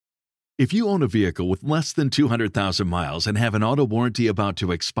If you own a vehicle with less than 200,000 miles and have an auto warranty about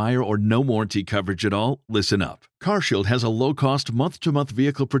to expire or no warranty coverage at all, listen up. CarShield has a low-cost month-to-month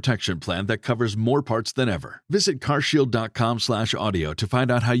vehicle protection plan that covers more parts than ever. Visit carshield.com/audio to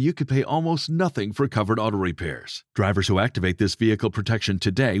find out how you could pay almost nothing for covered auto repairs. Drivers who activate this vehicle protection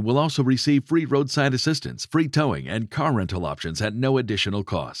today will also receive free roadside assistance, free towing, and car rental options at no additional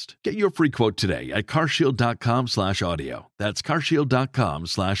cost. Get your free quote today at carshield.com/audio. That's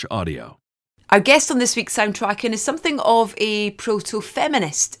carshield.com/audio. Our guest on this week's Soundtracking is something of a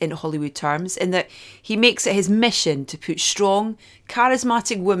proto-feminist in Hollywood terms, in that he makes it his mission to put strong,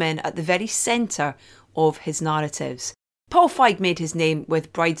 charismatic women at the very centre of his narratives. Paul Feig made his name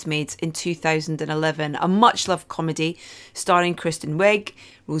with Bridesmaids in 2011, a much-loved comedy starring Kristen Wiig,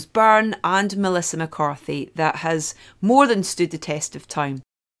 Byrne and Mellisa McCarthy that has more than stood the test of time.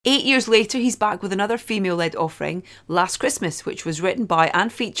 8 years later, he's back with another female-led offering, Last Christmas, which was written by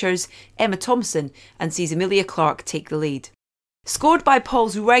and features Emma Thompson and sees Emilia Clarke take the lead. Scored by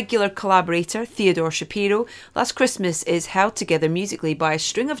Paul's regular collaborator, Theodore Shapiro, Last Christmas is held together musically by a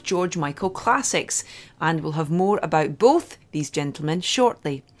string of George Michael classics, and we'll have more about both these gentlemen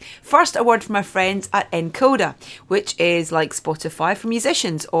shortly. First, a word from our friends at Encoder, which is like Spotify for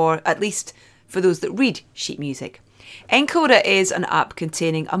musicians, or at least for those that read sheet music. Encoder is an app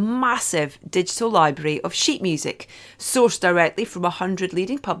containing a massive digital library of sheet music, sourced directly from 100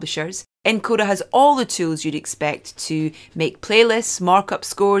 leading publishers. Encoder has all the tools you'd expect to make playlists, mark up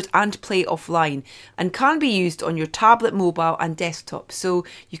scores and play offline, and can be used on your tablet, mobile and desktop, so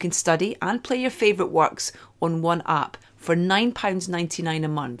you can study and play your favourite works on one app for £9.99 a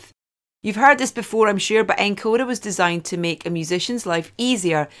month. You've heard this before, I'm sure, but Encoder was designed to make a musician's life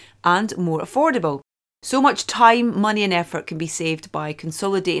easier and more affordable. So much time, money and effort can be saved by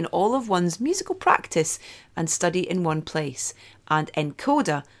consolidating all of one's musical practice and study in one place. And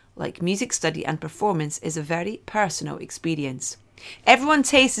Encoder, like music study and performance, is a very personal experience. Everyone's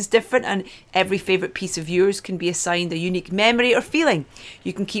taste is different, and every favourite piece of yours can be assigned a unique memory or feeling.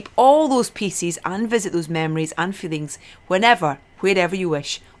 You can keep all those pieces and visit those memories and feelings whenever, wherever you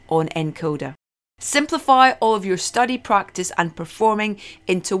wish on Encoder. Simplify all of your study, practice and performing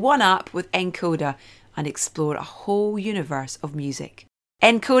into one app with Encoder, and explore a whole universe of music.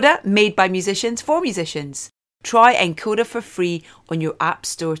 Encoder, made by musicians for musicians. Try Encoder for free on your app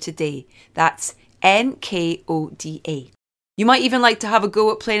store today. That's Nkoda. You might even like to have a go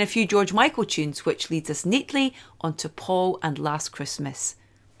at playing a few George Michael tunes, which leads us neatly onto Paul and Last Christmas.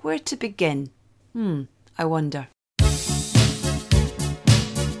 Where to begin? I wonder.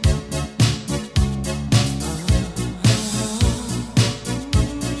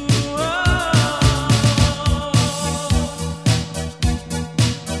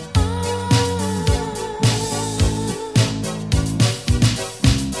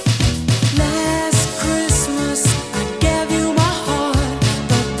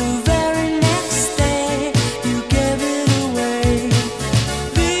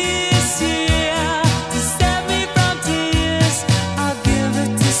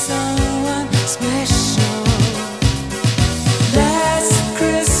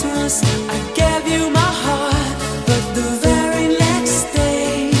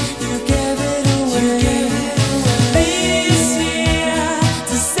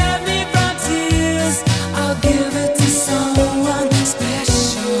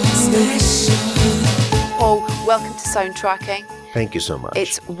 Soundtracking. Thank you so much.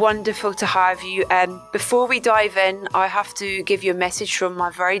 It's wonderful to have you. Before we dive in, I have to give you a message from my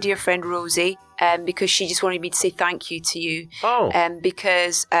very dear friend Rosie, because she just wanted me to say thank you to you.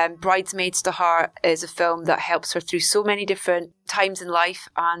 Because Bridesmaids to her is a film that helps her through so many different times in life,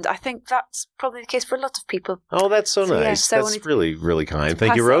 and I think that's probably the case for a lot of people. Oh, that's so nice. Yeah, that's really, really kind.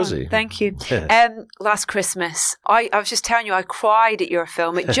 Thank you, Rosie. Thank you. Last Christmas, I was just telling you, I cried at your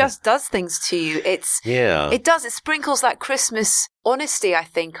film. It just does things to you. It does. It sprinkles that Christmas honesty, I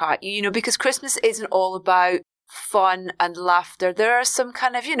think, at you, because Christmas isn't all about fun and laughter. There are some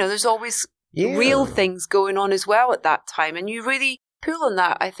kind of, there's always real things going on as well at that time, and you really pull on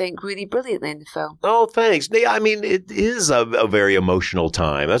that, I think, really brilliantly in the film. Oh, thanks. Yeah, I mean, it is a very emotional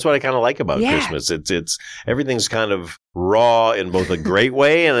time. That's what I kind of like about Christmas. It's everything's kind of raw in both a great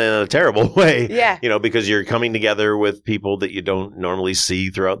way and in a terrible way. Yeah. Because you're coming together with people that you don't normally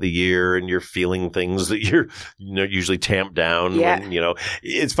see throughout the year, and you're feeling things that you're usually tamped down. Yeah. When,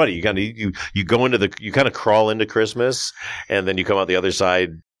 it's funny. You kind of you go into you kind of crawl into Christmas, and then you come out the other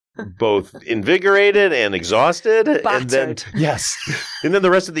side both invigorated and exhausted. Battered. And then the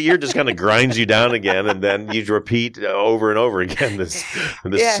rest of the year just kind of grinds you down again, and then you repeat over and over again this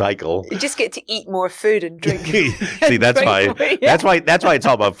cycle. You just get to eat more food and drink. See, that's why it's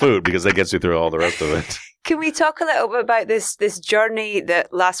all about food, because that gets you through all the rest of it. Can we talk a little bit about this journey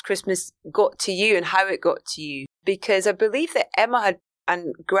that Last Christmas got to you and how it got to you? Because I believe that Emma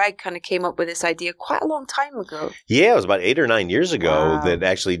and Greg kind of came up with this idea quite a long time ago. Yeah, it was about 8 or 9 years ago that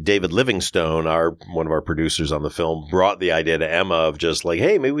actually David Livingstone, one of our producers on the film, brought the idea to Emma of just like,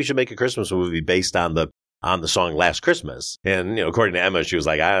 hey, maybe we should make a Christmas movie based on the song Last Christmas. And, according to Emma, she was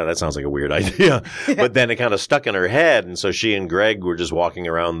like, that sounds like a weird idea. But then it kind of stuck in her head. And so she and Greg were just walking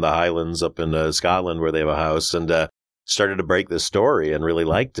around the Highlands up in Scotland, where they have a house, and started to break this story and really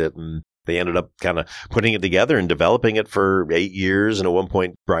liked it. And they ended up kind of putting it together and developing it for 8 years. And at one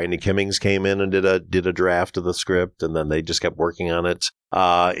point, Brian Kimmings came in and did a draft of the script, and then they just kept working on it.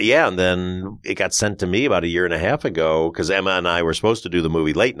 And then it got sent to me about 1.5 years ago, because Emma and I were supposed to do the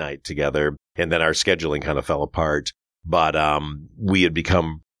movie late night together, and then our scheduling kind of fell apart. But we had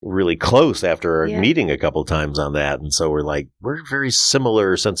become really close after meeting a couple times on that. And so we're very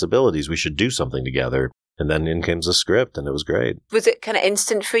similar sensibilities. We should do something together. And then in came the script, and it was great. Was it kind of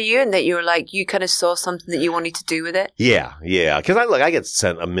instant for you, and that you were like, you kind of saw something that you wanted to do with it? Yeah. Because I get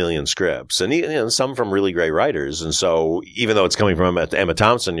sent 1 million scripts, and some from really great writers. And so even though it's coming from Emma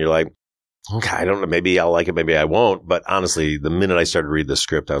Thompson, you're like, okay, I don't know, maybe I'll like it, maybe I won't. But honestly, the minute I started to read the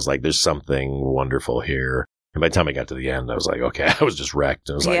script, I was like, there's something wonderful here. And by the time I got to the end, I was like, okay, I was just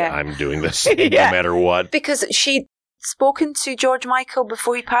wrecked. I was like, I'm doing this no matter what. Because she'd spoken to George Michael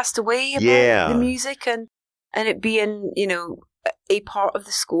before he passed away about the music and it being, a part of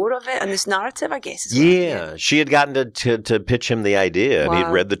the score of it and this narrative, I guess. She had gotten to pitch him the idea, and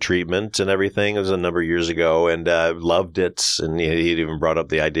he'd read the treatment and everything. It was a number of years ago, and loved it. And he'd even brought up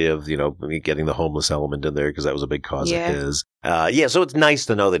the idea of, getting the homeless element in there, because that was a big cause of his. So it's nice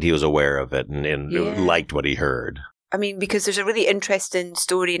to know that he was aware of it and liked what he heard. I mean, because there's a really interesting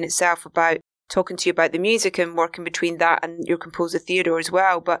story in itself about talking to you about the music and working between that and your composer Theodore as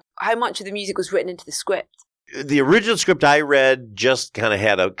well. But how much of the music was written into the script? The original script I read just kind of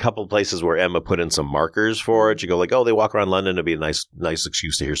had a couple places where Emma put in some markers for it. You go like, they walk around London. It'd be a nice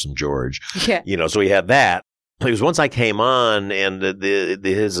excuse to hear some George. Yeah. So we had that. It was once I came on, and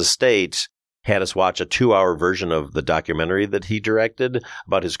his estate had us watch a 2-hour version of the documentary that he directed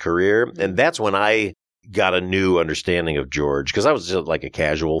about his career. And that's when I got a new understanding of George, because I was just like a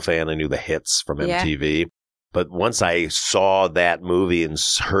casual fan. I knew the hits from MTV. But once I saw that movie and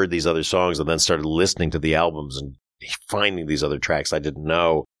heard these other songs, and then started listening to the albums and finding these other tracks I didn't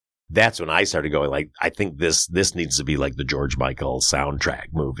know, that's when I started going like, I think this needs to be like the George Michael soundtrack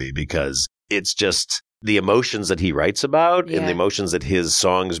movie, because it's just the emotions that he writes about and the emotions that his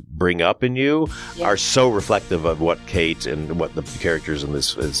songs bring up in you are so reflective of what Kate and what the characters in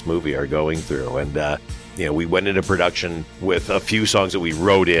this movie are going through. And, we went into production with a few songs that we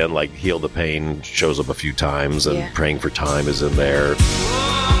wrote in, like Heal the Pain shows up a few times, and Praying for Time is in there.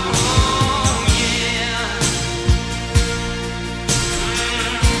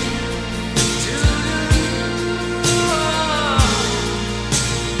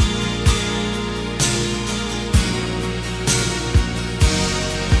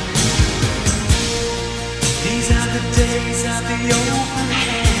 These are the days of the open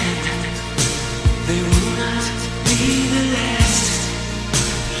hand. They will not be the last.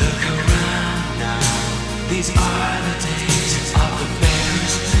 Look around now. These are the days of the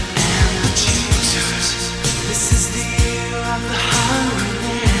beggars and the choosers. This is the year of the hungry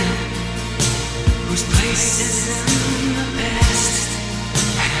man, whose place is in the past.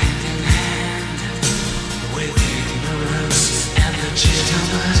 Hand in hand with ignorance and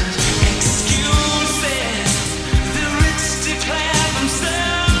legitimate excuses. The rich declare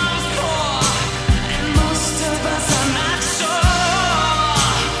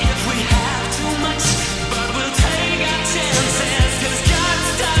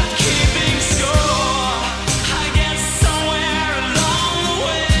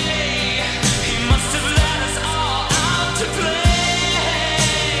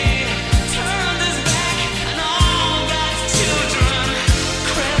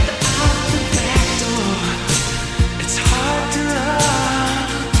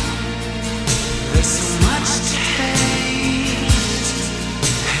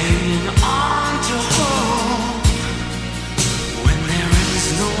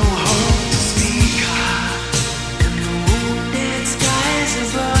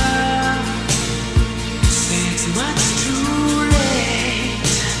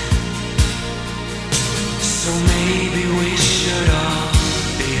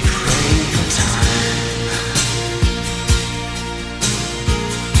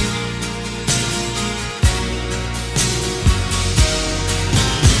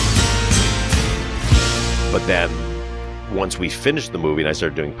once we finished the movie and I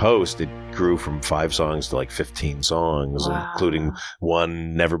started doing post, it grew from 5 songs to like 15 songs, including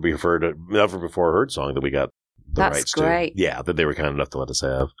one never before heard song that we got the rights to. That's great. Yeah, that they were kind enough to let us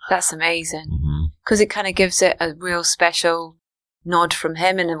have. That's amazing. Because it kind of gives it a real special nod from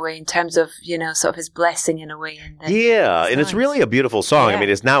him in a way, in terms of, sort of his blessing in a way. And it's really a beautiful song. Yeah. I mean,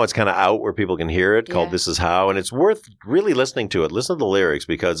 it's kind of out where people can hear it, called This Is How, and it's worth really listening to it. Listen to the lyrics,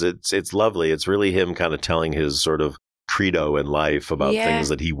 because it's lovely. It's really him kind of telling his sort of credo in life about things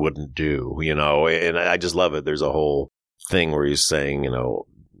that he wouldn't do, and I just love it. There's a whole thing where he's saying,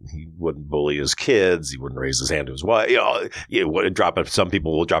 he wouldn't bully his kids. He wouldn't raise his hand to his wife. Some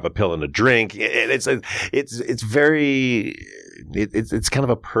people will drop a pill in a drink. And it's kind of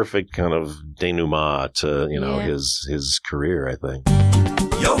a perfect kind of denouement to, his career, I think.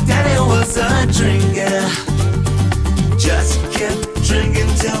 Your daddy was a drinker. Just kept drinking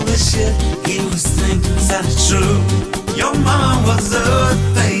till the shit he was thinking sounded true. Your mama was a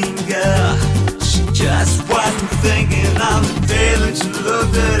thinker. She just wasn't thinking on the day that you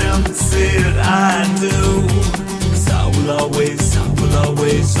looked at him and said, I do. 'Cause I will always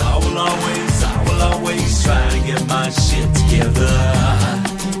try to get my shit together.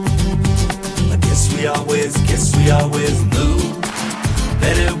 I guess we always knew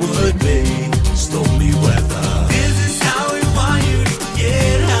that it would be stormy weather. This is how we want you to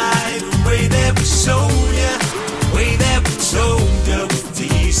get high, the way that we showed you, the way that we told you was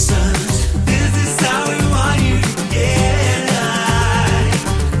decent. This is how we want you to get high.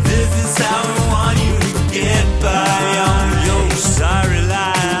 This is how we want you to get by on your sorry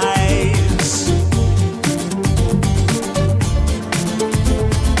lives.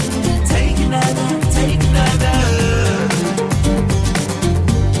 Take another.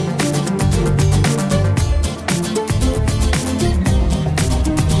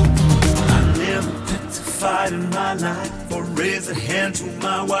 I never picked a fight in my life or raise a hand to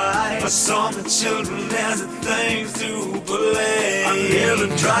my wife. I saw the children as the things to believe. I never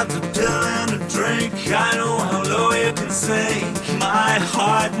dropped a pill and a drink. I know how low it can sink. My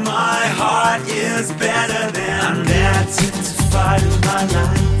heart is better than I never picked a fight in my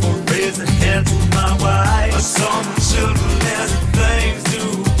life or raise a hand to my wife. I saw the children as the things to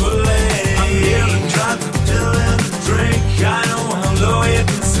believe. I never dropped a pill and a drink. I know how low it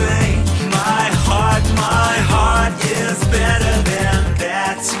can sink. My heart is better than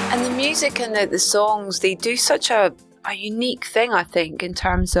that. And the music and the songs, they do such a unique thing, I think, in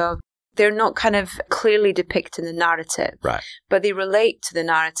terms of they're not kind of clearly depicting the narrative, right? But they relate to the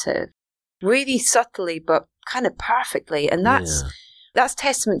narrative really subtly, but kind of perfectly. And that's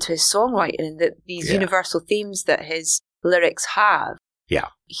testament to his songwriting, and that these universal themes that his lyrics have. Yeah,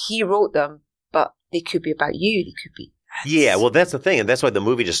 he wrote them, but they could be about you. They could be. Yeah, well, that's the thing. And that's why the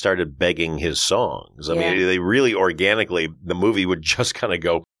movie just started begging his songs. I mean, they really organically, the movie would just kind of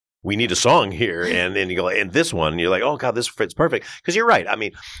go, we need a song here. And you go, and this one, you're like, oh, God, this fits perfect. Because you're right. I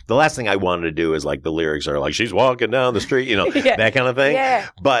mean, the last thing I wanted to do is like the lyrics are like, she's walking down the street, that kind of thing. Yeah.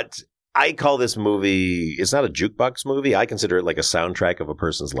 But I call this movie, it's not a jukebox movie. I consider it like a soundtrack of a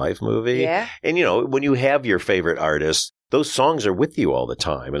person's life movie. Yeah. And, when you have your favorite artist, those songs are with you all the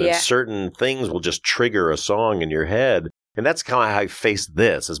time. And certain things will just trigger a song in your head. And that's kind of how I face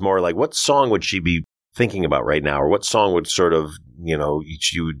this. It's more like, what song would she be thinking about right now? Or what song would sort of, you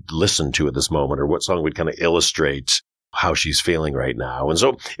would listen to at this moment? Or what song would kind of illustrate how she's feeling right now? And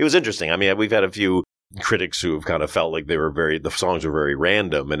so it was interesting. I mean, we've had a few critics who have kind of felt like the songs were very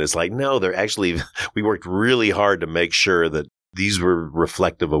random. And it's like, no, they're actually, we worked really hard to make sure that these were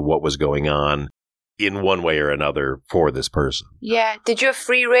reflective of what was going on in one way or another for this person. Yeah. Did you have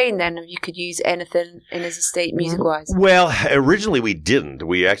free reign then if you could use anything in his estate music-wise? Well, originally we didn't.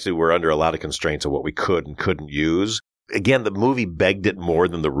 We actually were under a lot of constraints of what we could and couldn't use. Again, the movie begged it more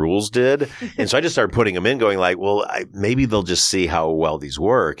than the rules did. And so I just started putting them in going like, well, maybe they'll just see how well these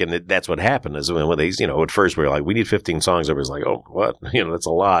work. And that's what happened is when they, at first we were like, we need 15 songs. Everybody's like, oh, what? That's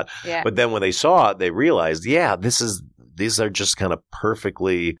a lot. Yeah. But then when they saw it, they realized, these are just kind of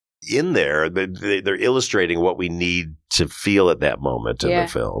perfectly in there. They're illustrating what we need to feel at that moment in the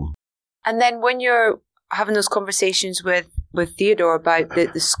film. And then when you're having those conversations with Theodore about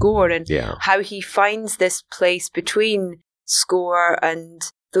the score and how he finds this place between score and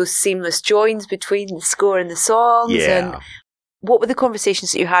those seamless joins between the score and the songs. Yeah. And what were the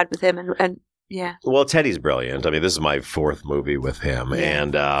conversations that you had with him? And Well, Teddy's brilliant. I mean, this is my 4th movie with him. Yeah.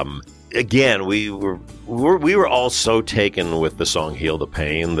 And again, we were all so taken with the song "Heal the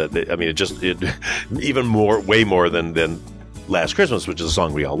Pain" that it even way more than "Last Christmas," which is a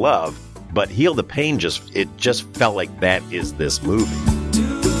song we all love. But "Heal the Pain" just felt like that is this movie.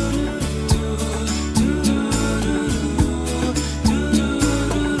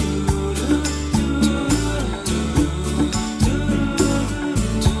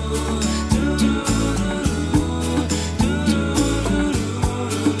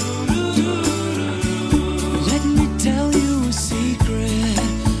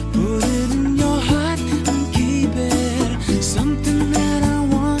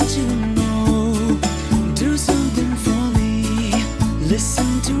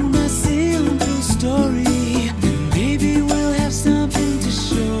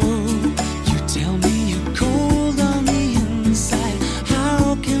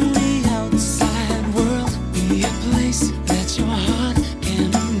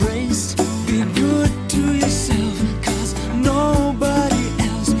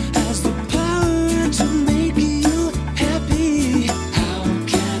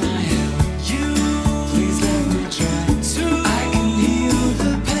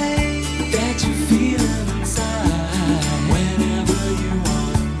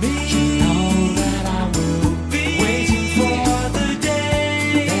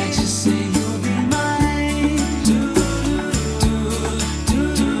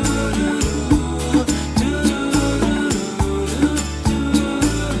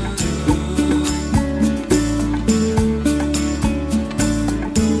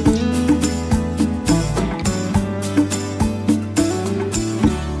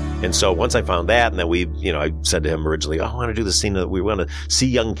 so once I found that, and then I said to him originally, I want to do the scene that we want to see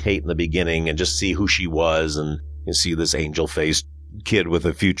young Kate in the beginning and just see who she was and see this angel-faced kid with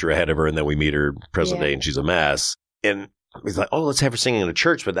a future ahead of her, and then we meet her present day and she's a mess. And he's like, oh, let's have her singing in a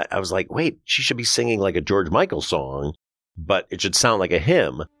church. But I was like, wait, she should be singing like a George Michael song, but it should sound like a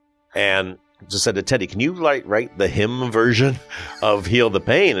hymn. And just said to Teddy, can you write the hymn version of Heal the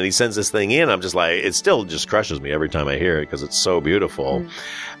Pain? And he sends this thing in. I'm just like, it still just crushes me every time I hear it because it's so beautiful.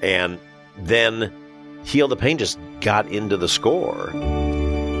 And then Heal the Pain just got into the score.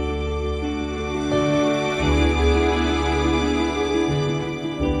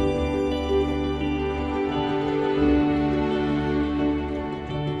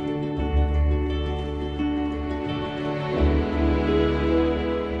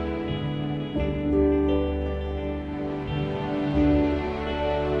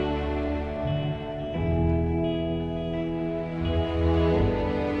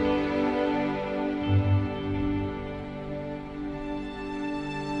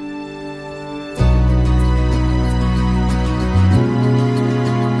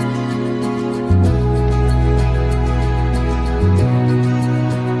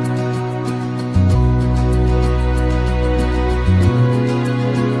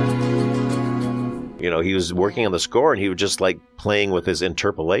 He was working on the score and he was just like playing with his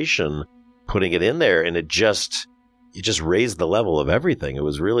interpolation, putting it in there, and it just raised the level of everything. It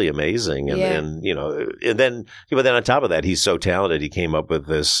was really amazing. And then on top of that, he's so talented. He came up with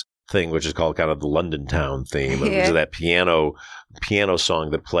this thing which is called kind of the London Town theme. It was that piano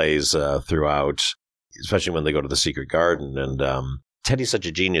song that plays throughout, especially when they go to the secret garden. And Teddy's such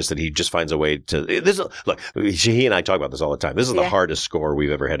a genius that he just finds a way to. He and I talk about this all the time. This is the hardest score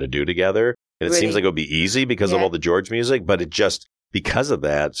we've ever had to do together. And it seems like it would be easy because of all the George music, but because of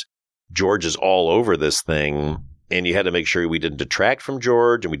that, George is all over this thing. And you had to make sure we didn't detract from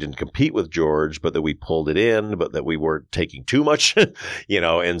George and we didn't compete with George, but that we pulled it in, but that we weren't taking too much,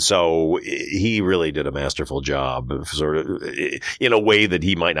 and so he really did a masterful job of sort of in a way that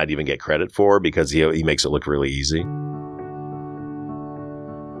he might not even get credit for because he makes it look really easy.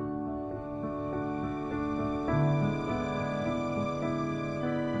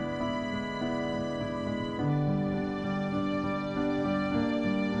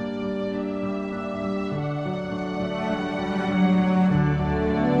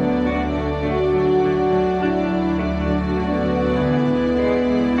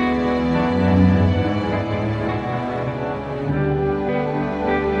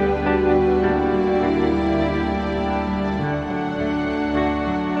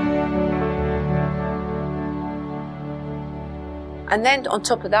 And then on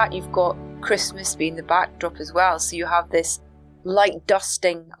top of that, you've got Christmas being the backdrop as well. So you have this light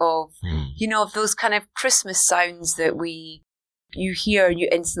dusting of, of those kind of Christmas sounds that you hear and you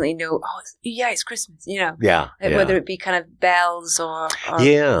instantly know, it's Christmas, whether it be kind of bells or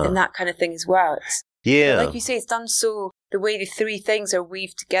and that kind of thing as well. Like you say, it's done so, the way the three things are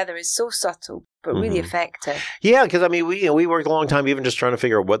weaved together is so subtle, but really effective. Yeah, because we worked a long time even just trying to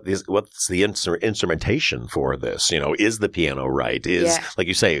figure out what's the instrumentation for this. Is the piano right? Like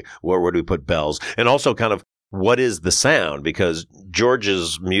you say, where do we put bells? And also kind of what is the sound? Because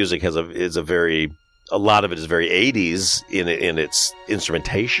George's music has a lot of it is very 80s in its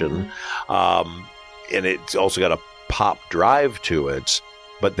instrumentation, and it's also got a pop drive to it.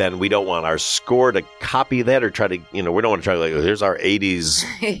 But then we don't want our score to copy that or try to, we don't want to try to here's our 80s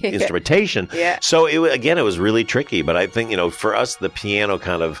instrumentation. So it was really tricky. But I think, for us, the piano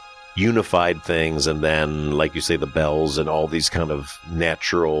kind of unified things. And then, like you say, the bells and all these kind of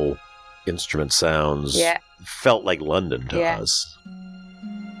natural instrument sounds felt like London to us.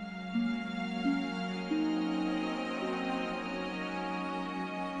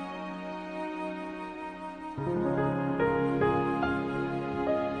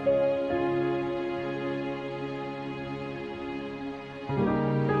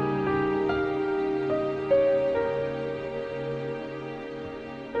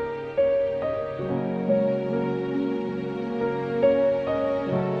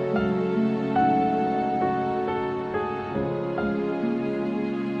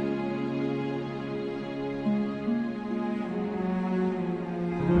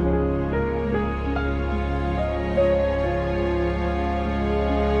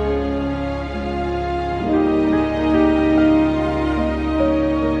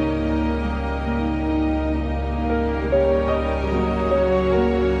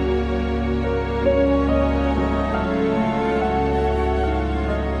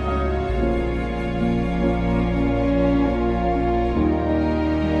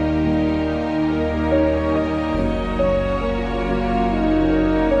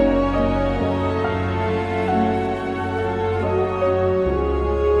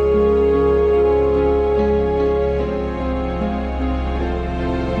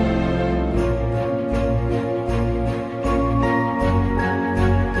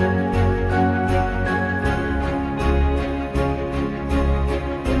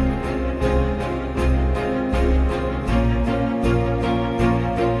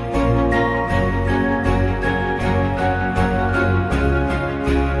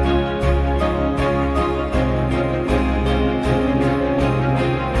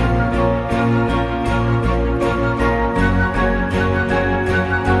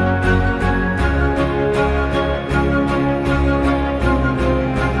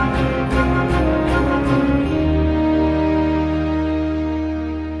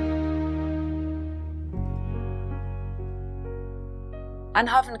 And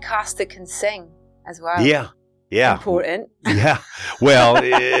having a cast that can sing as well. Yeah. Important. Yeah. Well,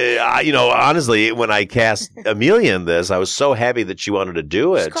 honestly, when I cast Emilia in this, I was so happy that she wanted to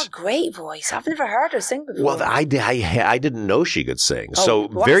do it. She's got a great voice. I've never heard her sing before. Well, I didn't know she could sing. Oh, so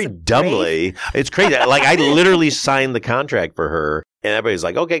very dumbly, it's crazy. Like, I literally signed the contract for her, and everybody's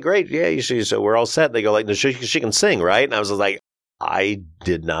like, okay, great. Yeah, so we're all set. They go like, no, she can sing, right? And I was just like, I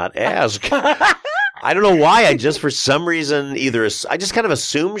did not ask. I don't know why. I just, for some reason, I just kind of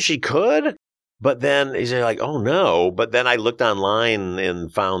assumed she could. But then he's like, oh, no. But then I looked online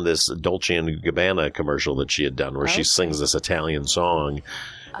and found this Dolce & Gabbana commercial that she had done where she sings this Italian song.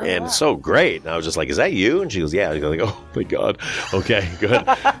 And it's so great. And I was just like, is that you? And she goes, yeah. I go like, oh, my God. Okay, good.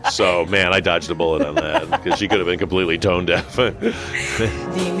 So, man, I dodged a bullet on that because she could have been completely tone deaf.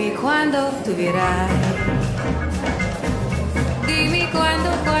 Dimmi quando tu verrai. Dimmi quando.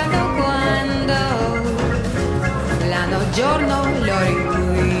 L'anno giorno l'ora in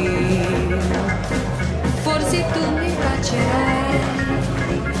cui forse tu mi bacerai.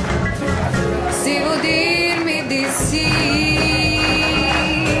 Se vuoi dirmi di sì,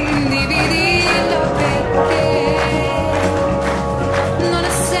 devi dirlo perché non ha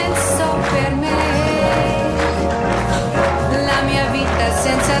senso per me la mia vita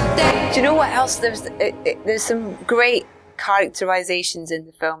senza te. Do you know what else? There's some great characterizations in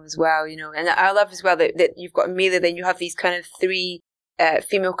the film as well, and I love as well that you've got Emilia, then you have these kind of three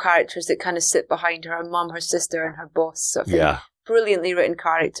female characters that kind of sit behind her mum, her sister, and her boss. So brilliantly written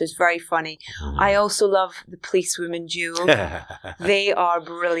characters, very funny. I also love the policewoman duo. They are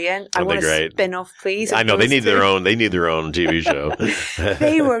brilliant. I want a spin-off, please. I know they need their own TV show.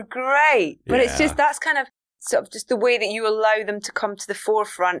 They were great, but it's just that's kind of sort of just the way that you allow them to come to the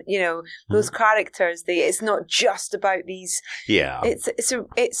forefront, those characters. It's not just about these. Yeah.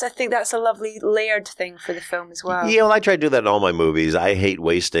 It's I think that's a lovely layered thing for the film as well. Yeah, well, I try to do that in all my movies. I hate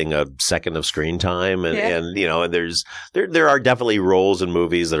wasting a second of screen time, and and there are definitely roles in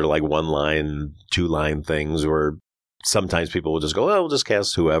movies that are like 1-line, 2-line things where sometimes people will just go, oh, we'll just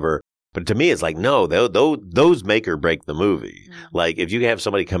cast whoever. But to me, it's like, no, those make or break the movie. Like, if you have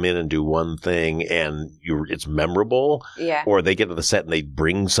somebody come in and do one thing and it's memorable, or they get to the set and they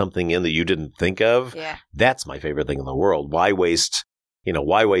bring something in that you didn't think of, that's my favorite thing in the world. Why waste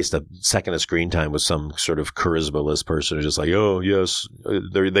a second of screen time with some sort of charisma-less person who's just like, oh, yes,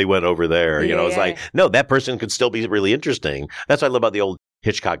 they went over there. It's like, no, that person could still be really interesting. That's what I love about the old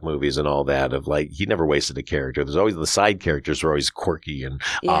Hitchcock movies and all that, of like, he never wasted a character. There's always the side characters are always quirky and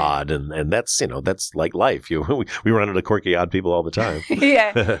odd, and that's that's like life. We run into quirky, odd people all the time.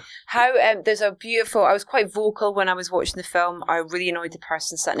 How there's a beautiful. I was quite vocal when I was watching the film. I really annoyed the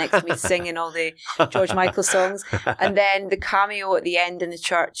person sat next to me singing all the George Michael songs, and then the cameo at the end in the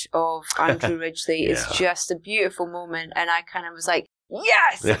church of Andrew Ridgeley is just a beautiful moment, and I kind of was like,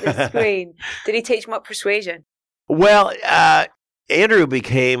 yes, at the screen. Did he teach much persuasion? Well, Andrew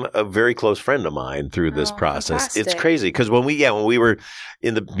became a very close friend of mine through this process. Fantastic. It's crazy because when we were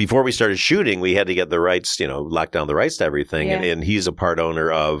before we started shooting, we had to get the rights, lock down the rights to everything. And he's a part owner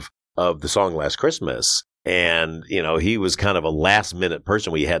of the song Last Christmas. And, he was kind of a last minute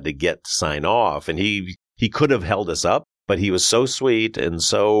person we had to get to sign off. And he could have held us up, but he was so sweet and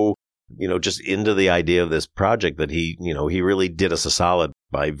so, just into the idea of this project that he really did us a solid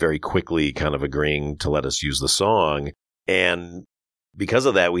by very quickly kind of agreeing to let us use the song. And because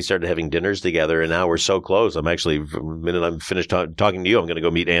of that, we started having dinners together, and now we're so close. I'm actually, the minute I'm finished talking to you, I'm going to go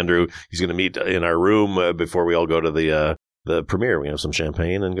meet Andrew. He's going to meet in our room before we all go to the premiere. We have some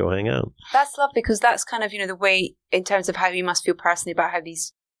champagne and go hang out. That's lovely, because that's kind of, the way, in terms of how he must feel personally about how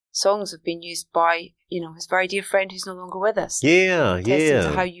these songs have been used by, his very dear friend who's no longer with us. Yeah.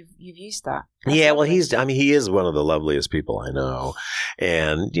 How you've used that. That's lovely. Well, he is one of the loveliest people I know.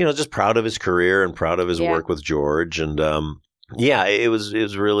 And, just proud of his career and proud of his work with George. And, it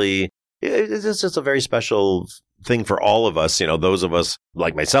was really, it's just a very special thing for all of us, those of us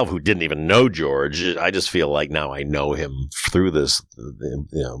like myself who didn't even know George. I just feel like now I know him through this,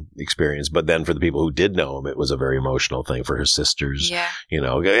 experience. But then for the people who did know him, it was a very emotional thing for his sisters. Yeah.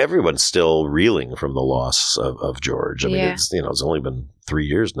 Everyone's still reeling from the loss of George. I mean, it's only been 3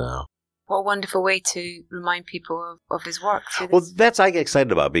 years now. What a wonderful way to remind people of his work. Well, that's I get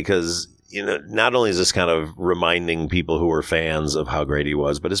excited about because, not only is this kind of reminding people who are fans of how great he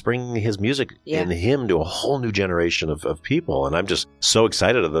was, but it's bringing his music and him to a whole new generation of people. And I'm just so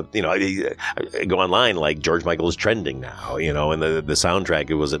excited of I go online, like George Michael is trending now, and the soundtrack,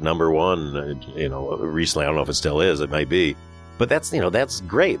 it was at number one, recently. I don't know if it still is. It might be. But that's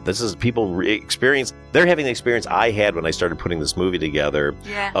great. This is people experience. They're having the experience I had when I started putting this movie together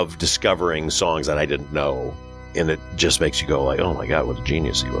of discovering songs that I didn't know. And it just makes you go like, oh my God, what a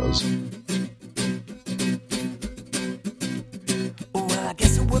genius he was. Well, I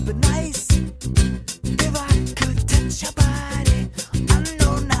guess it would be nice if I could touch your body. I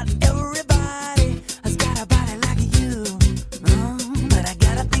know not everybody has got a body like you, but I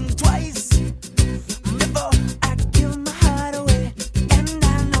gotta think twice before I give my heart away. And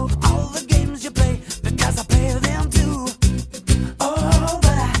I know all the games you play because I play them too. Oh,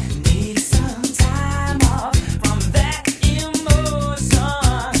 but I need some time off from that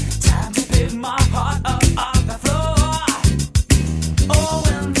emotion. Time to pick my heart up off the floor. Oh,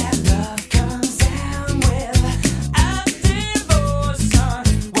 when that love comes down with a devotion.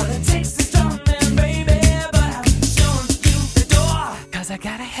 Well, it takes a strong man, baby, but I'm showing you the door. 'Cause I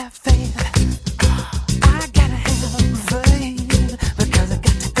gotta have faith. I gotta have faith. Because I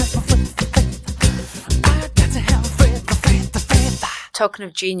got to go for faith. I got to have faith. Talking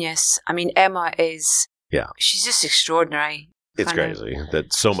of genius, I mean, Emma is, Yeah. she's just extraordinary. It's Kind of- crazy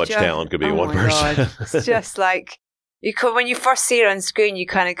that so much just- talent could be in oh one my person. God. It's just like, when you first see her on screen, you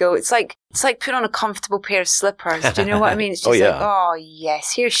kind of go, it's like putting on a comfortable pair of slippers. Do you know what I mean? It's just Oh, yeah. like, oh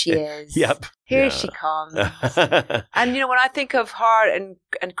yes, here she is. Yep. Here Yeah. she comes. And when I think of her and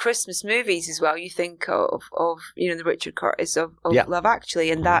Christmas movies as well, you think of the Richard Curtis of Yeah. Love Actually,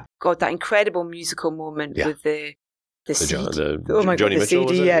 and that incredible musical moment Yeah. with the CD. The Oh my God, Joni the Mitchell,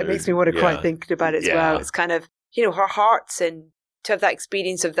 was CD! it? Yeah, it makes me want to cry Yeah. thinking about it as Yeah. well. It's kind of her hearts, and to have that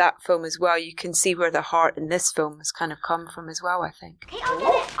experience of that film as well, you can see where the heart in this film has kind of come from as well, I think. Okay, I'll get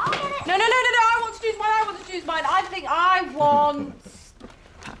it. No, I want to choose mine. I think I want...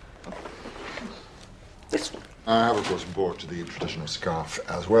 This one. I have, of course, bought the traditional scarf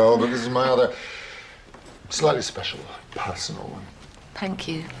as well, but this is my other slightly special personal one. Thank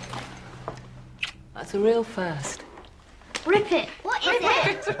you. That's a real first. Rip it. What is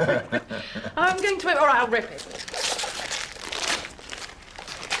it? I'm going to... All right, I'll rip it.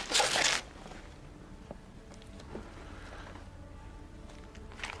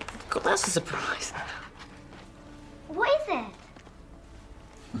 God, that's a surprise. What is it?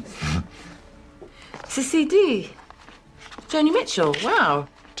 It's a CD. Joni Mitchell, wow.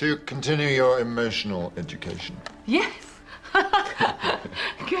 To continue your emotional education. Yes.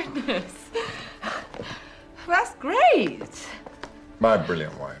 Goodness. That's great. My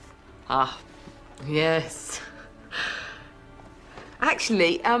brilliant wife. Ah, yes.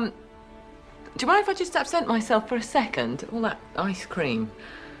 Actually, do you mind if I just absent myself for a second? All that ice cream.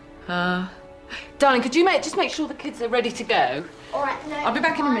 Darling, could you just make sure the kids are ready to go? All right, no. I'll be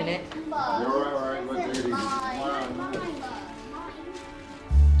back in a minute.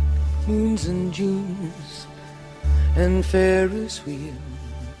 Moons and Junes and Ferris wheels,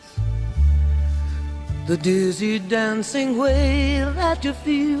 the dizzy dancing way that you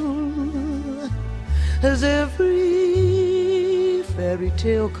feel as every fairy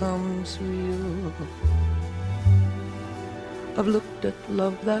tale comes real. I've looked at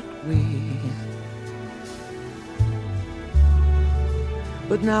love that way,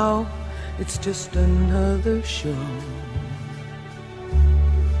 but now it's just another show.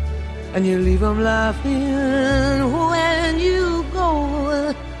 And you leave them laughing when you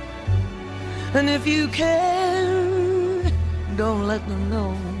go. And if you care, don't let them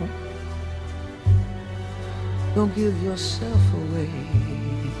know. Don't give yourself away.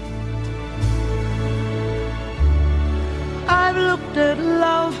 I've looked at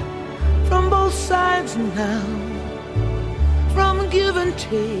love from both sides now, from give and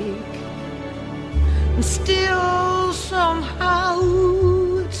take, and still somehow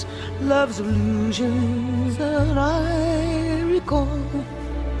it's love's illusions that I recall.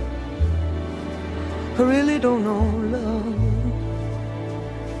 I really don't know love.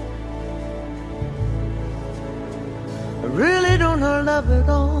 I really don't know love at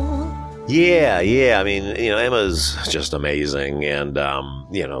all. Yeah. I mean, Emma's just amazing. And,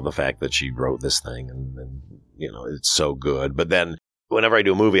 the fact that she wrote this thing and it's so good. But then whenever I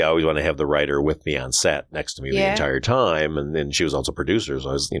do a movie, I always want to have the writer with me on set next to me the entire time. And then she was also producer. So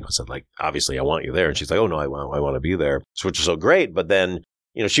I was, said like, obviously I want you there. And she's like, oh no, I want to be there. So, which is so great. But then,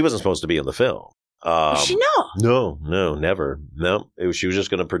 she wasn't supposed to be in the film. Was she not? No, never. No, she was just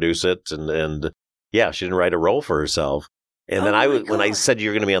going to produce it. And she didn't write a role for herself. And then when I said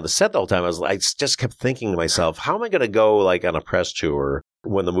you're going to be on the set the whole time, I just kept thinking to myself, how am I going to go like on a press tour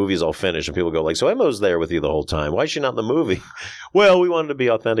when the movie's all finished and people go like, so Emma was there with you the whole time. Why is she not in the movie? Well, we wanted to be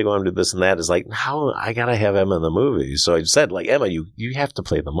authentic. We wanted to do this and that. It's like, how I got to have Emma in the movie. So I said like, Emma, you have to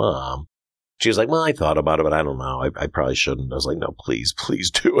play the mom. She was like, well, I thought about it, but I don't know. I probably shouldn't. I was like, no, please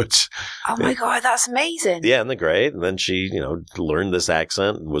do it. Oh, my God, that's amazing. Yeah, isn't that great? And then she, learned this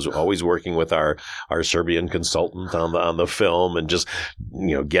accent and was always working with our Serbian consultant on the film and just,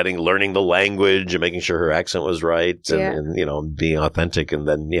 learning the language and making sure her accent was right and being authentic. And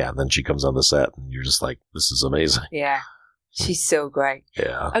then she comes on the set and you're just like, this is amazing. Yeah, she's so great.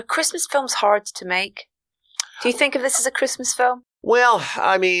 Yeah. Are Christmas films hard to make? Do you think of this as a Christmas film? Well,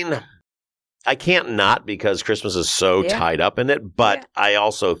 I mean, I can't not because Christmas is so tied up in it, but I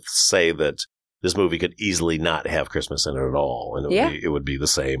also say that this movie could easily not have Christmas in it at all, and it would be the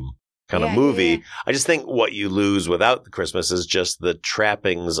same kind of movie. Yeah. I just think what you lose without the Christmas is just the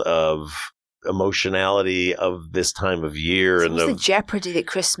trappings of emotionality of this time of year. It's the jeopardy that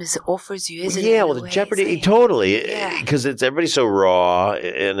Christmas offers you, isn't it? Yeah, well, the jeopardy, totally, because everybody's so raw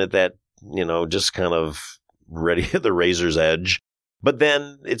and at that, just kind of ready at the razor's edge. But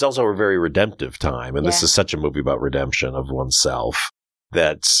then it's also a very redemptive time. And this is such a movie about redemption of oneself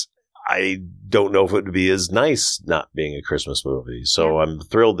that I don't know if it would be as nice not being a Christmas movie. So I'm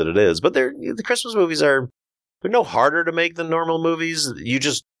thrilled that it is. But the Christmas movies they're no harder to make than normal movies. You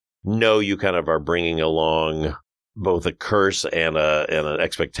just know you kind of are bringing along both a curse and an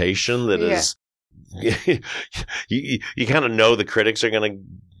expectation that is you kind of know the critics are going to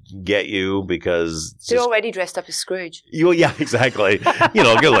get you because they're already dressed up as Scrooge. Yeah, exactly.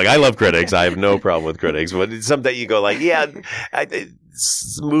 Good look. I love critics. I have no problem with critics, but someday you go like,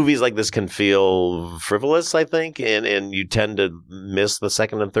 movies like this can feel frivolous, I think, and you tend to miss the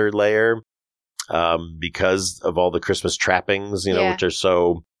second and third layer because of all the Christmas trappings, which are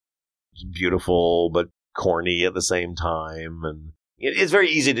so beautiful but corny at the same time. And it's very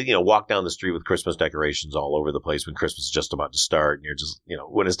easy to, walk down the street with Christmas decorations all over the place when Christmas is just about to start. And you're just,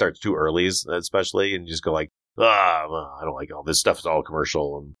 when it starts too early, especially, and you just go like, I don't like all this stuff. It's all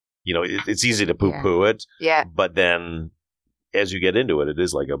commercial. And, it's easy to poo-poo it. Yeah. But then as you get into it, it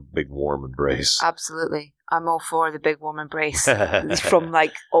is like a big warm embrace. Absolutely. I'm all for the big warm embrace. It's from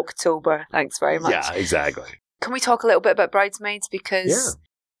like October. Thanks very much. Yeah, exactly. Can we talk a little bit about Bridesmaids? Because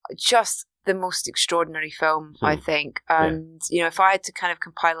just the most extraordinary film, I think. And, if I had to kind of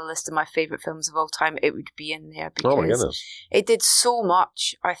compile a list of my favourite films of all time, it would be in there because it did so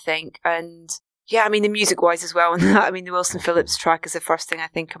much, I think. And yeah, I mean, the music-wise as well. And that, I mean, the Wilson Phillips track is the first thing I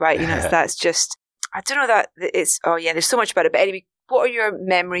think about. That's just, I don't know that it's, there's so much about it. But anyway, what are your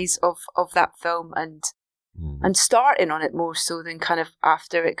memories of that film and starting on it more so than kind of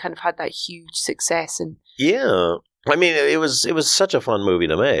after it kind of had that huge success? And I mean, it was such a fun movie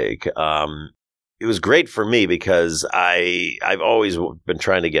to make. It was great for me because I've always been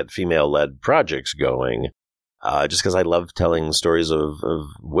trying to get female-led projects going, just because I love telling stories of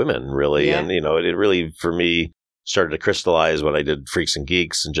women, really. Yeah. And, it really, for me, started to crystallize when I did Freaks and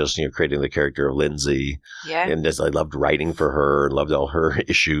Geeks and just, creating the character of Lindsay. Yeah. And just, I loved writing for her and loved all her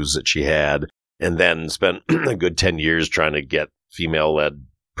issues that she had. And then spent a good 10 years trying to get female-led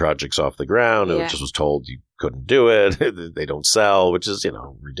projects off the ground. And just was told you couldn't do it. They don't sell, which is,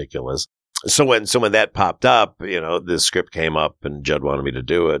 ridiculous. So when that popped up, the script came up and Judd wanted me to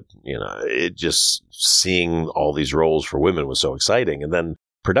do it. It just seeing all these roles for women was so exciting. And then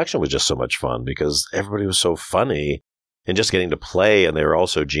production was just so much fun because everybody was so funny and just getting to play. And they were all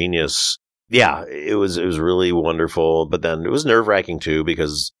so genius. Yeah, it was really wonderful. But then it was nerve-wracking too,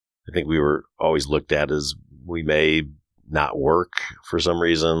 because I think we were always looked at as we may not work for some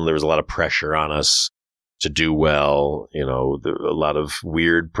reason. There was a lot of pressure on us to do well, a lot of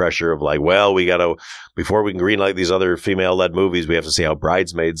weird pressure of like, well, we got to, before we can greenlight these other female-led movies, we have to see how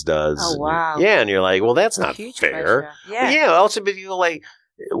Bridesmaids does. Oh, wow. And you're like, well, that's not fair. Pressure. Yeah. But also, but like,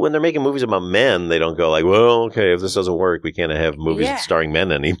 when they're making movies about men, they don't go like, well, okay, if this doesn't work, we can't have movies starring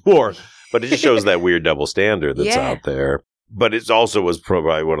men anymore. But it just shows that weird double standard that's out there. But it also was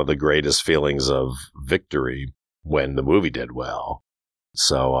probably one of the greatest feelings of victory when the movie did well.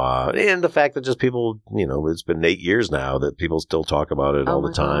 So, and the fact that just people, it's been 8 years now that people still talk about it all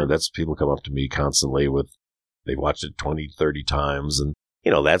the time. God. People come up to me constantly they've watched it 20, 30 times. And,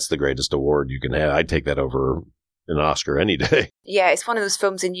 that's the greatest award you can have. I'd take that over an Oscar any day. Yeah, it's one of those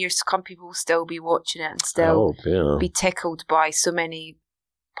films in years to come, people will still be watching it and still be tickled by so many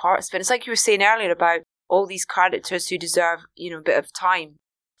parts of it. It's like you were saying earlier about all these characters who deserve, a bit of time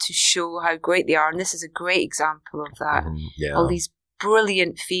to show how great they are. And this is a great example of that. All these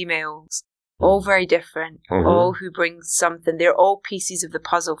brilliant females, all very different, all who bring something. They're all pieces of the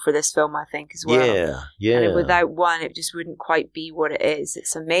puzzle for this film, I think, as well. Yeah. And without one, it just wouldn't quite be what it is.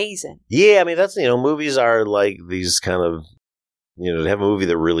 It's amazing. Yeah, I mean, that's, movies are like these kind of, to have a movie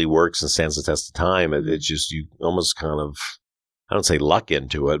that really works and stands the test of time, it's just, you almost kind of, I don't say luck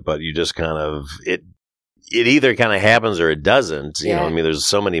into it, but you just kind of, it either kind of happens or it doesn't. You know, I mean, there's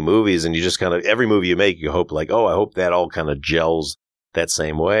so many movies and you just kind of, every movie you make, you hope like, oh, I hope that all kind of gels that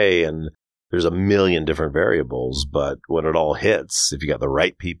same way. And there's a million different variables, but when it all hits, if you got the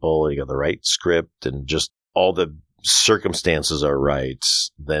right people, and you got the right script and just all the circumstances are right,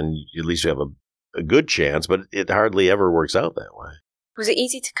 then at least you have a good chance, but it hardly ever works out that way. Was it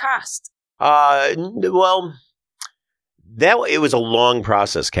easy to cast? Well, it was a long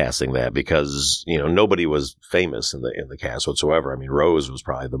process casting that because, you know, nobody was famous in the cast whatsoever. I mean, Rose was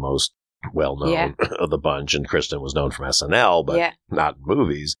probably the most well-known of the bunch, and Kristen was known from SNL, but not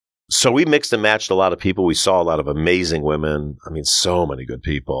movies. So we mixed and matched a lot of people. We saw a lot of amazing women. I mean, so many good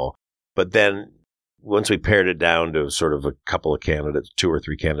people. But then once we pared it down to sort of a couple of candidates, 2 or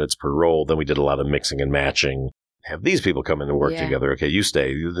 3 candidates per role, then we did a lot of mixing and matching. Have these people come in and work together. Okay, you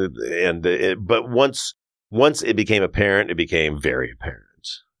stay. But once it became apparent, it became very apparent.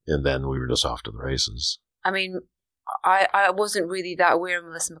 And then we were just off to the races. I mean, I wasn't really that aware of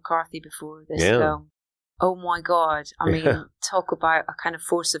Mellisa McCarthy before this film. Oh my God. I mean, talk about a kind of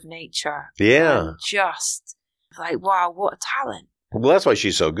force of nature. Yeah. And just like, wow, what a talent. Well, that's why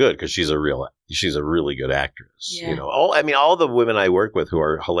she's so good, because she's a really good actress. You know, all the women I work with who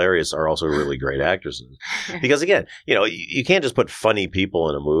are hilarious are also really great actresses. Because again, you know, you can't just put funny people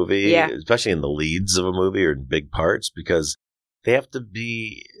in a movie, especially in the leads of a movie or in big parts, because they have to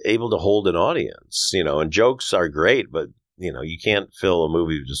be able to hold an audience, you know, and jokes are great, but you know, you can't fill a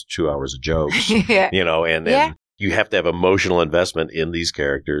movie with just 2 hours of jokes, you know, and you have to have emotional investment in these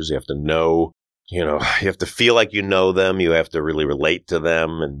characters. You have to know, you know, you have to feel like you know them. You have to really relate to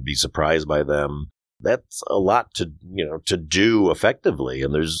them and be surprised by them. That's a lot to do effectively.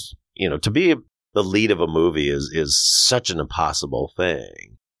 And there's, you know, to be the lead of a movie is such an impossible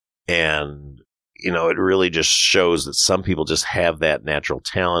thing. And, you know, it really just shows that some people just have that natural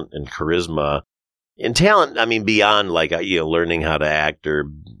talent and charisma. And talent, I mean, beyond like, you know, learning how to act or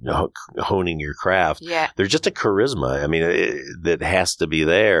honing your craft. There's just a charisma. I mean, that has to be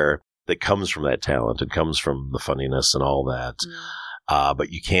there, that comes from that talent. It comes from the funniness and all that.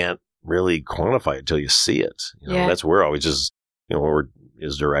 But you can't really quantify it until you see it. You know, that's where always just, you know, we're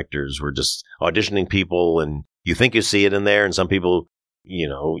as directors, we're just auditioning people and you think you see it in there. And some people, you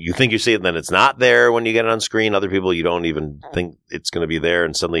know, you think you see it and then it's not there when you get it on screen. Other people, you don't even think it's going to be there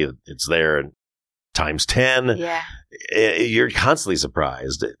and suddenly it's there and times 10. You're constantly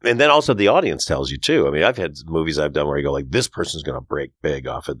surprised. And then also the audience tells you too. I mean, I've had movies I've done where you go like, this person's going to break big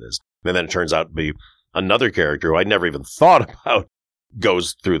off of this. And then it turns out to be another character who I never even thought about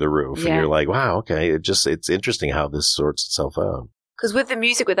goes through the roof. And you're like, wow, okay. It's interesting how this sorts itself out. Because with the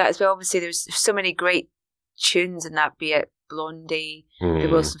music with that as well, obviously there's so many great tunes in that, be it Blondie, the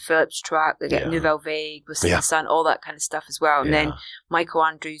Wilson Phillips track, the Nouvelle Vague, Listen to the Sun, all that kind of stuff as well. And then Michael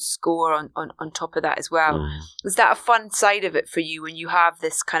Andrews' score on top of that as well. Was that a fun side of it for you when you have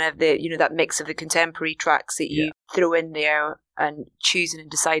this kind of that mix of the contemporary tracks that you throw in there and choosing and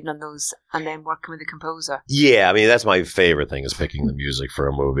deciding on those and then working with the composer? Yeah, I mean, that's my favorite thing is picking the music for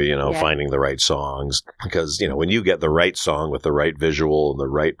a movie, you know, finding the right songs. Because, you know, when you get the right song with the right visual and the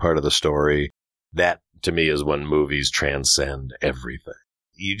right part of the story, that to me is when movies transcend everything.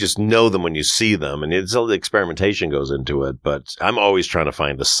 You just know them when you see them, and it's all the experimentation goes into it. But I'm always trying to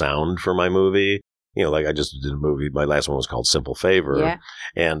find the sound for my movie. You know, like I just did a movie. My last one was called Simple Favor,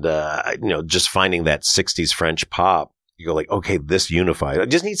 and you know, just finding that '60s French pop. You go like, okay, this unified. I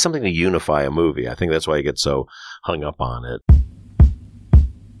just need something to unify a movie. I think that's why I get so hung up on it.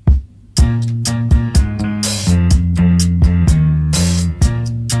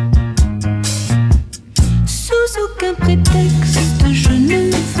 Aucun prétexte, je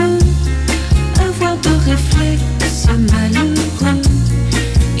ne veux avoir de réflexe malheureux.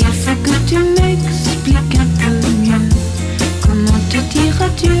 Il faut que tu m'expliques un peu mieux comment te dire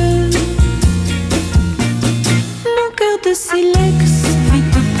adieu. Mon cœur de silex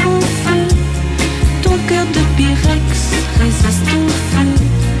vite prend feu. Ton cœur de pyrex résiste au feu.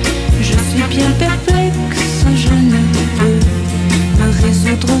 Je suis bien perplexe, je ne peux me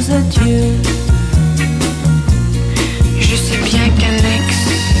résoudre aux adieux. Je sais bien qu'un ex,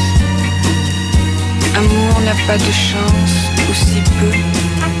 amour n'a pas de chance, ou si peu.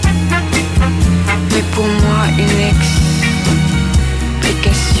 Mais pour moi, une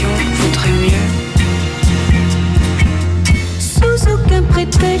explication vaudrait mieux. Sous aucun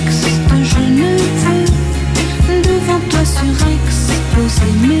prétexte, je ne veux devant toi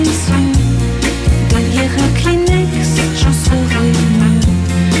surexposer mes yeux. Derrière un Kleenex, j'en saurais mieux.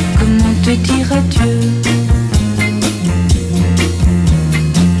 Comment te dire adieu?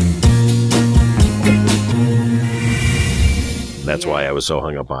 that's why I was so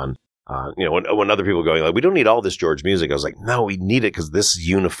hung up on, when other people go like, we don't need all this George music. I was like, no, we need it because this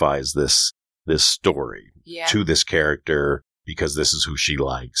unifies this story to this character because this is who she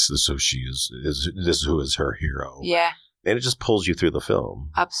likes. This is who she is. This is who is her hero. Yeah. And it just pulls you through the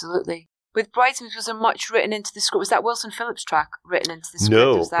film. Absolutely. With Bridesmaids, was there much written into the script? Was that Wilson Phillips' track written into the script?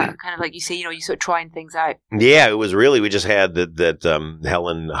 No. Was that kind of like you say, you sort of trying things out? Yeah, it was really, we just had that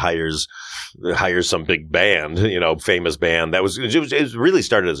Helen hires some big band, famous band. It really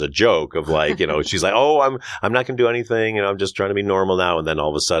started as a joke of like, she's like, oh, I'm not going to do anything. I'm just trying to be normal now. And then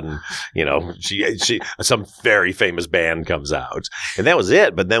all of a sudden, she some very famous band comes out. And that was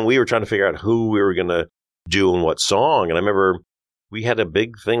it. But then we were trying to figure out who we were going to do and what song. And I remember we had a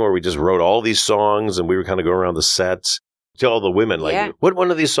big thing where we just wrote all these songs and we were kind of going around the sets to all the women, like, what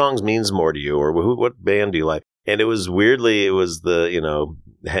one of these songs means more to you? Or what band do you like? And it was the,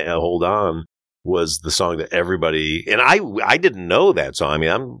 Hold On was the song that everybody, and I didn't know that song. I mean,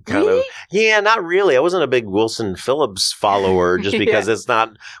 I'm kind of, not really. I wasn't a big Wilson Phillips follower just because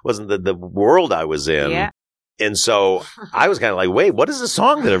wasn't the world I was in. Yeah. And so I was kind of like, wait, what is the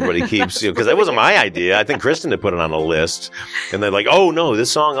song that everybody keeps? Because that wasn't my idea. I think Kristen had put it on a list. And they're like, oh, no, this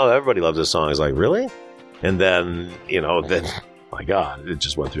song, everybody loves this song. I was like, really? And then, my God, it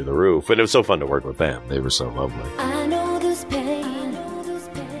just went through the roof. And it was so fun to work with them. They were so lovely. I know this pain.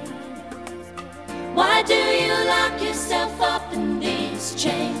 Why do you lock yourself up in these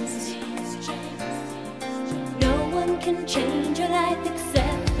chains? No one can change your life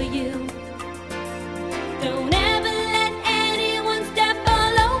except for you. Don't ever let anyone step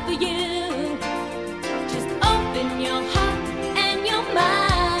all over you. Just open your heart and your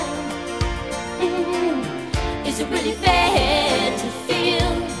mind. Is it really fair to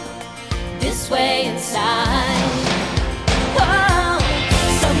feel this way inside? Oh,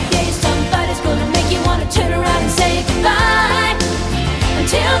 someday somebody's gonna make you wanna turn around and say goodbye.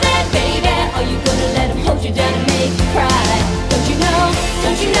 Until then, baby, are you gonna let him hold you down and make you cry? Don't you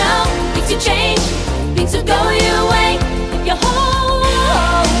know, things will change. Things will go your way if you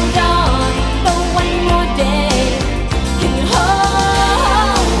hold on for one more day. Can you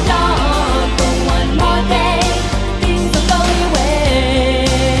hold on for one more day? Things will go your way.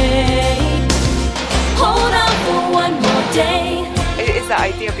 Hold on for one more day. It's that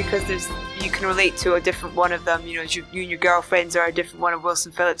idea because you can relate to a different one of them. You and your girlfriends are a different one of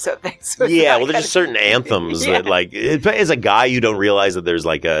Wilson Phillips sort of thing. So there's just certain anthems that, like, as a guy, you don't realize that there's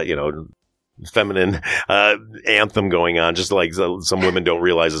like a feminine anthem going on, just like some women don't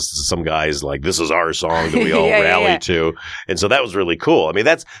realize this, some guys like, this is our song that we all rally to. And so that was really cool. I mean,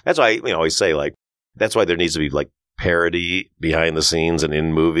 that's why I always say, like, that's why there needs to be like parody behind the scenes and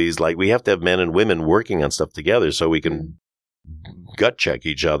in movies. Like, we have to have men and women working on stuff together so we can gut check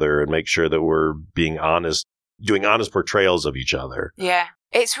each other and make sure that we're being honest, doing honest portrayals of each other. Yeah.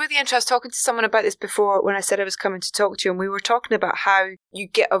 It's really interesting. I was talking to someone about this before when I said I was coming to talk to you, and we were talking about how you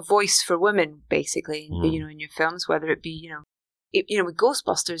get a voice for women, basically, in your films, whether it be, with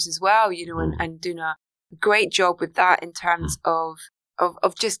Ghostbusters as well, and doing a great job with that in terms of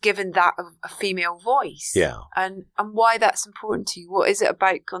just giving that a female voice. Yeah. And why that's important to you. What is it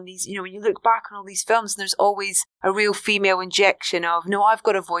about on these, when you look back on all these films, there's always a real female injection of, no, I've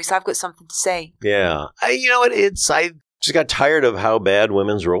got a voice, I've got something to say. Yeah. I just got tired of how bad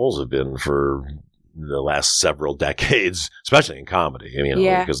women's roles have been for the last several decades, especially in comedy,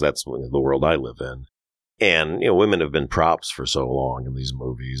 because that's the world I live in. And, women have been props for so long in these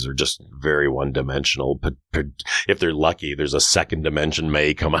movies, or just very one-dimensional. But if they're lucky, there's a second dimension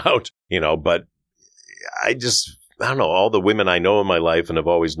may come out, but I don't know, all the women I know in my life and have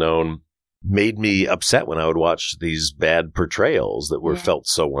always known made me upset when I would watch these bad portrayals that were felt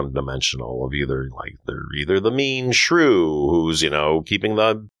so one-dimensional of they're either the mean shrew who's, keeping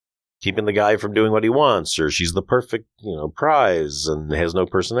the guy from doing what he wants, or she's the perfect, prize and has no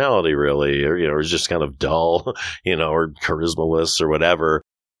personality really, or is just kind of dull, or charismaless or whatever.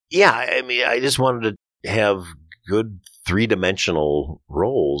 Yeah. I mean, I just wanted to have good three-dimensional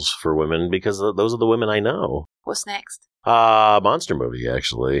roles for women because those are the women I know. What's next? Monster movie,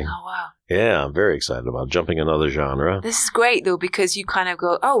 actually. Oh, wow. Yeah, I'm very excited about jumping another genre. This is great, though, because you kind of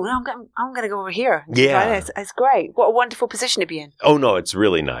go, oh, no, I'm going to go over here. Yeah. It's great. What a wonderful position to be in. Oh, no, it's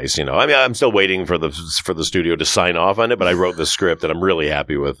really nice. I mean, I'm still waiting for the studio to sign off on it, but I wrote the script and I'm really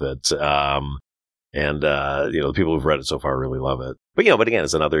happy with it. The people who've read it so far really love it. But, but again,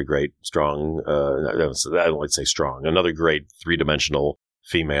 it's another great, strong, I don't like to say strong, another great three-dimensional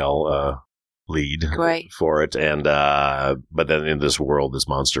female lead for it. And but then in this world, this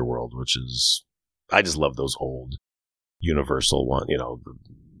monster world, which is, I just love those old Universal one,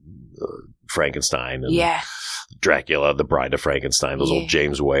 Frankenstein and Dracula, The Bride of Frankenstein, those old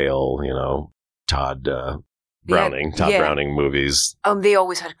James Whale, Todd Browning movies. They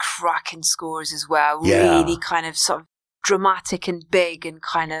always had cracking scores as well. Really kind of sort of dramatic and big and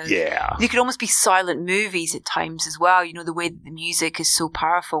kind of... Yeah. They could almost be silent movies at times as well, the way that the music is so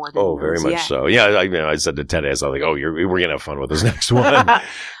powerful. Oh, very much so. Yeah, I said to Ted, I was like, we're going to have fun with this next one.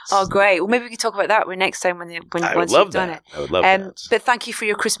 Oh, great. Well, maybe we could talk about that next time once you've done it. I would love that. But thank you for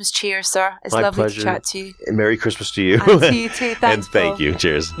your Christmas cheer, sir. It's My lovely pleasure. to chat to you. And Merry Christmas to you. And to you too. Thanks, and thank Paul. you.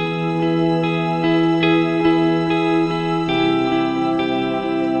 Cheers.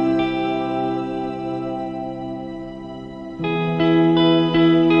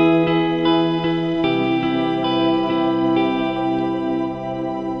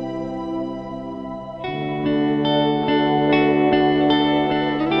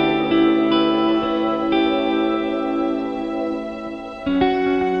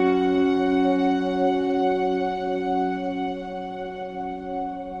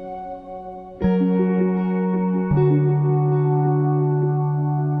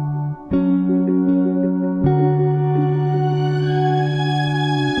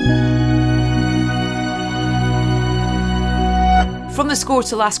 From the score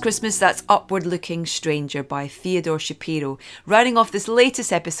to Last Christmas, that's Upward Looking Stranger by Theodore Shapiro, rounding off this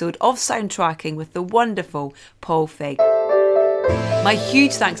latest episode of Soundtracking with the wonderful Paul Feig. My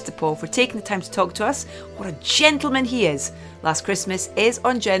huge thanks to Paul for taking the time to talk to us. What a gentleman he is. Last Christmas is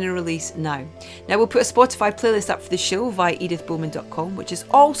on general release now. Now we'll put a Spotify playlist up for the show via edithbowman.com, which is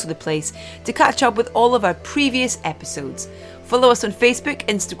also the place to catch up with all of our previous episodes. Follow us on Facebook,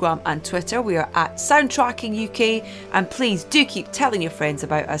 Instagram and Twitter. We are at Soundtracking UK, and please do keep telling your friends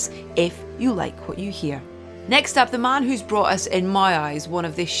about us if you like what you hear. Next up, the man who's brought us, in my eyes, one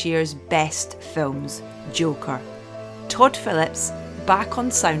of this year's best films, Joker. Todd Phillips, back on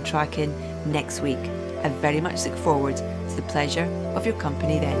Soundtracking next week. I very much look forward to the pleasure of your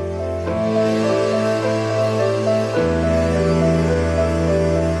company then.